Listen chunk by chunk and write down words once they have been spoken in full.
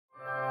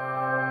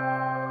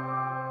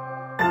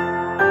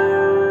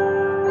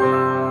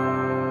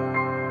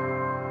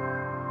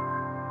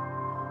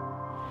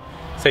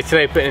So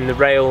today we're putting in the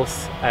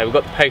rails. We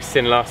got the posts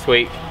in last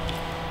week.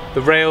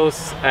 The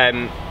rails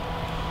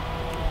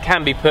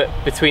can be put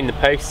between the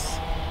posts.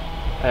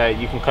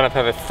 You can kind of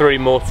have a through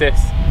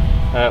mortise,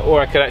 or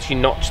I could actually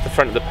notch the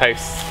front of the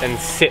posts and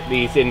sit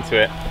these into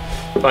it.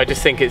 But I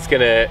just think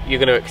you're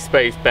gonna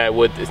expose bare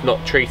wood that's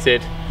not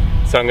treated.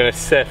 So I'm gonna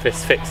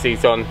surface fix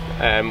these on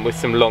with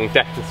some long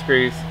decking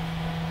screws.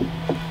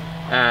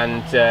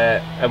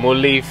 And we'll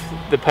leave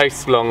the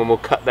posts along and we'll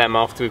cut them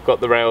after we've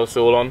got the rails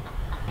all on.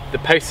 The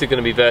posts are going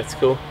to be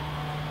vertical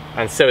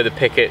and so are the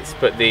pickets,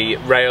 but the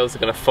rails are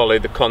going to follow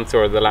the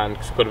contour of the land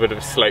because we've got a bit of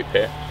a slope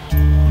here.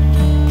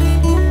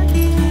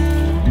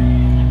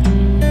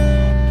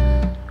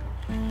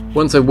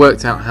 Once I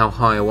worked out how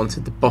high I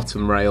wanted the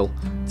bottom rail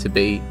to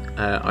be,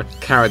 I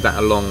carried that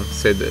along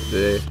so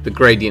that the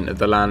gradient of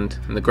the land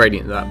and the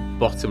gradient of that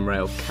bottom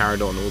rail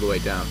carried on all the way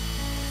down.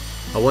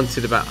 I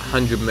wanted about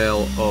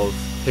 100mm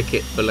of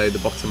picket below the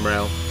bottom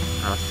rail,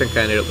 and I think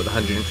I ended up with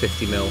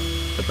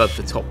 150mm above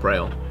the top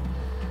rail.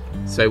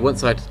 So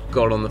once I'd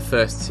got on the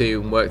first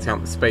two and worked out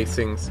the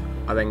spacings,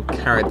 I then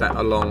carried that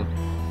along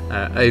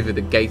over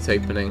the gate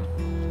opening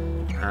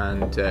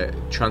and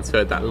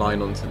transferred that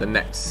line onto the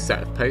next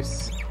set of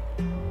posts.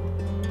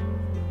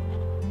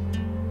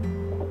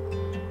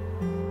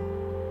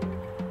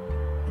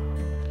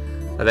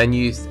 I then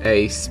used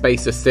a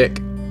spacer stick.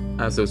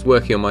 As I was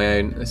working on my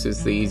own, this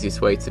is the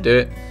easiest way to do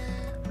it,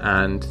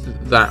 and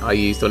that I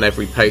used on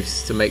every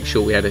post to make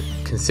sure we had a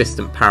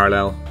consistent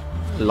parallel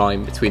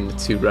line between the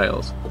two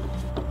rails.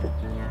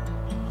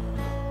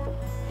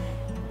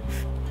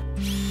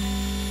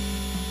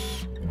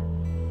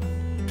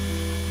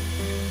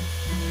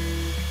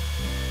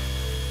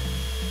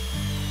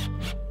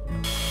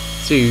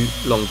 Two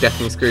long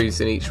decking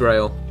screws in each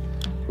rail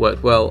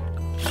worked well.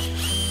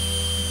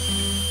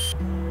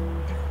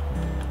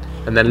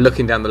 And then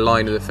looking down the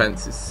line of the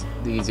fence is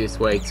the easiest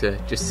way to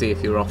just see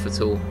if you're off at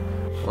all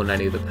on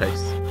any of the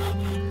posts.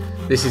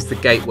 This is the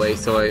gateway,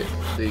 so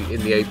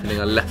in the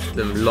opening I left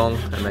them long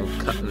and then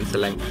cut them to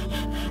length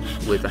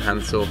with the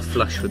handsaw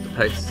flush with the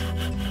posts.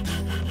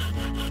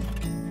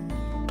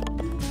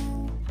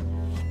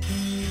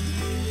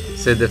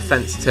 So the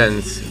fence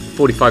turns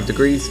 45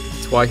 degrees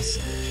twice,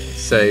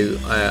 so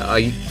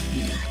I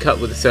cut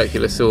with a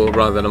circular saw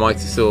rather than a mitre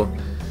saw,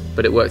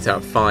 but it worked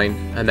out fine.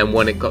 And then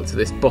when it got to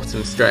this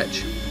bottom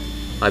stretch,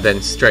 I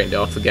then straightened it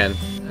off again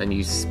and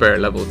used spirit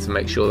level to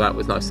make sure that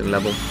was nice and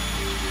level.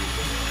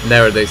 And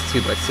there are those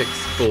 2x6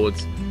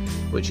 boards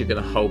which are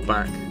going to hold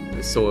back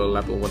the soil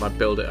level when I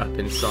build it up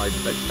inside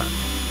the veg patch.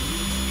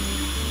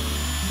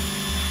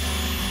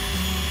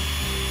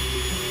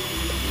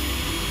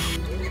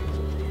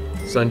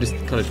 So I'm just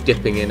kind of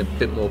dipping in a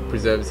bit more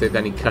preservative,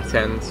 any cut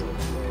ends.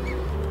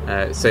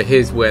 So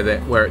here's where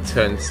it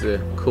turns the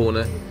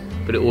corner,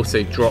 but it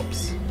also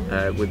drops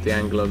with the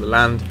angle of the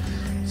land.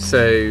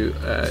 So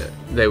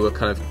they were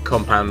kind of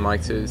compound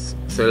mitres,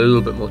 so a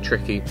little bit more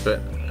tricky,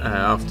 but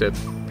after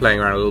playing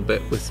around a little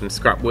bit with some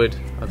scrap wood,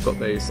 I've got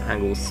those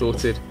angles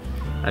sorted.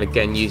 And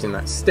again, using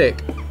that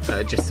stick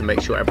just to make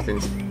sure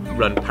everything's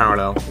run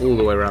parallel all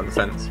the way around the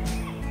fence.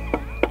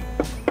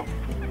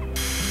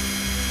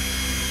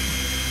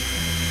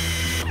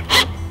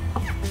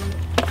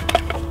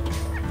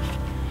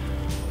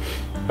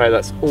 Right,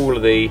 that's all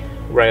of the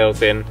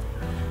rails in,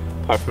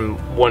 apart from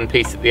one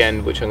piece at the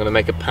end which I'm going to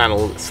make a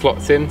panel that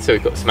slots in so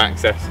we've got some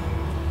access.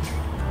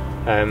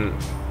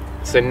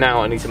 So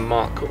now I need to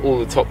mark all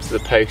the tops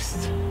of the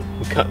posts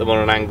and cut them on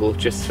an angle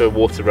just for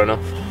water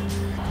runoff.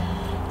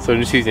 So I'm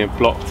just using a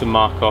block to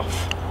mark off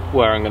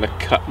where I'm going to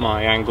cut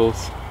my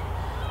angles,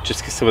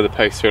 just because some of the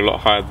posts are a lot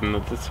higher than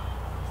others.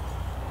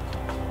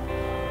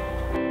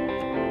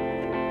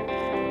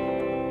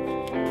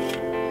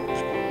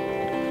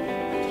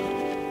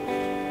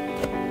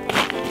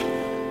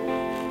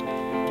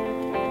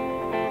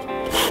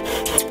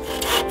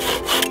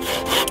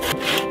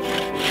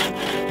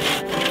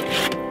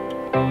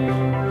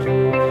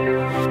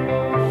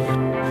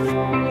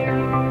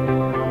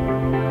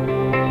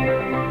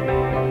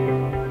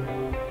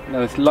 Now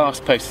this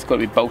last post has got to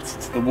be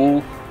bolted to the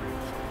wall.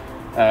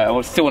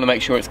 I still want to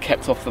make sure it's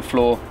kept off the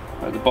floor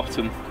at the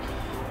bottom,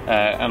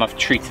 and I've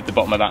treated the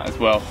bottom of that as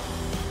well.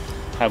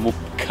 And we'll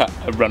cut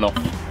a runoff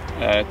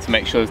to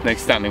make sure there's no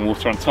standing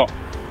water on top.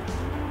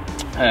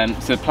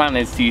 So the plan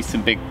is to use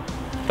some big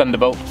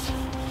thunderbolts,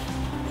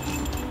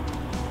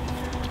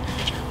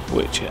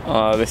 which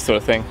are this sort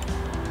of thing,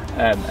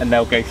 and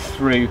they'll go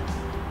through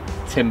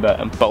timber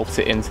and bolt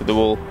it into the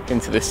wall,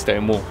 into this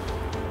stone wall.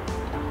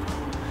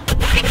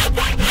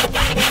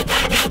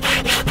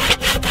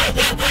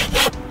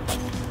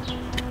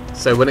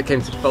 So when it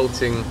came to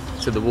bolting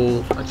to the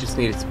wall, I just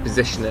needed to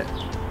position it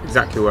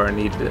exactly where I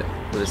needed it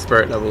with a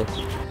spirit level.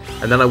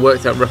 And then I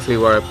worked out roughly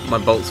where my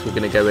bolts were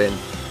going to go in,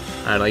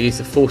 and I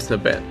used a Forstner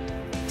bit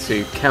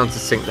to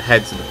countersink the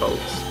heads of the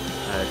bolts,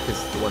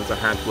 because the ones I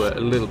had were a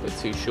little bit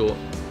too short,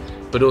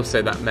 but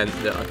also that meant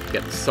that I could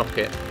get the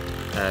socket,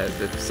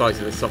 the size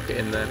of the socket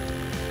in there.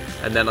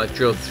 And then I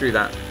drilled through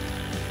that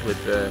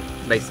with the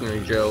masonry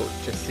drill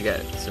just to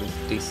get some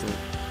decent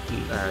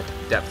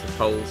depth of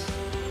holes.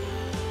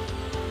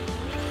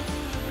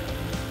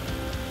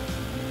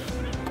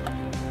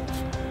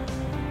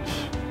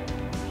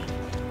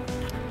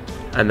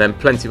 And then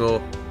plenty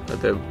more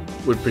of the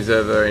wood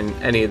preserver in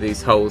any of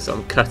these holes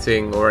I'm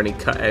cutting, or any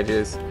cut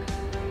edges,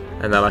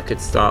 and then I could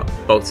start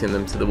bolting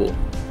them to the wall.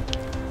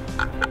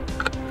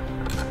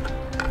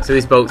 So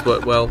these bolts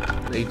work well,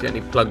 they don't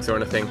need plugs or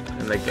anything,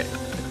 and they get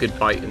a good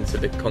bite into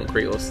the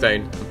concrete or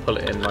stone and pull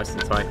it in nice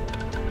and tight.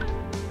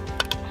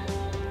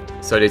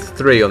 So I did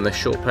 3 on this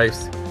short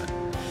post,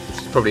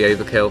 which is probably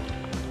overkill,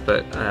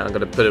 but I'm going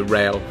to put a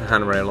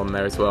handrail on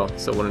there as well,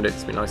 so I wanted it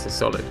to be nice and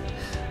solid.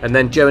 And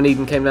then Joe and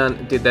Eden came down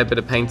and did their bit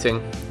of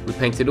painting. We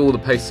painted all the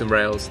posts and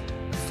rails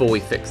before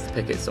we fixed the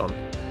pickets on.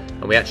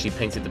 And we actually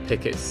painted the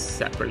pickets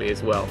separately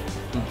as well.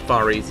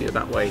 Far easier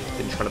that way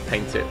than trying to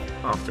paint it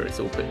after it's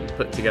all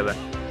put together.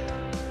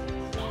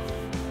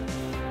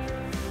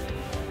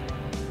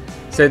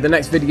 So the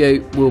next video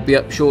will be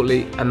up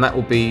shortly, and that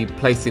will be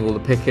placing all the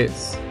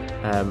pickets,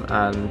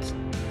 and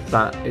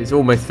that is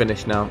almost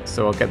finished now,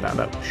 so I'll get that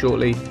up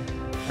shortly,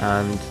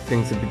 and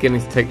things are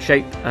beginning to take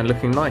shape and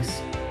looking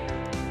nice.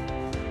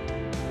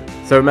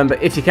 So remember,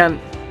 if you can,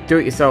 do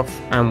it yourself,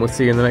 and we'll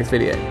see you in the next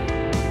video.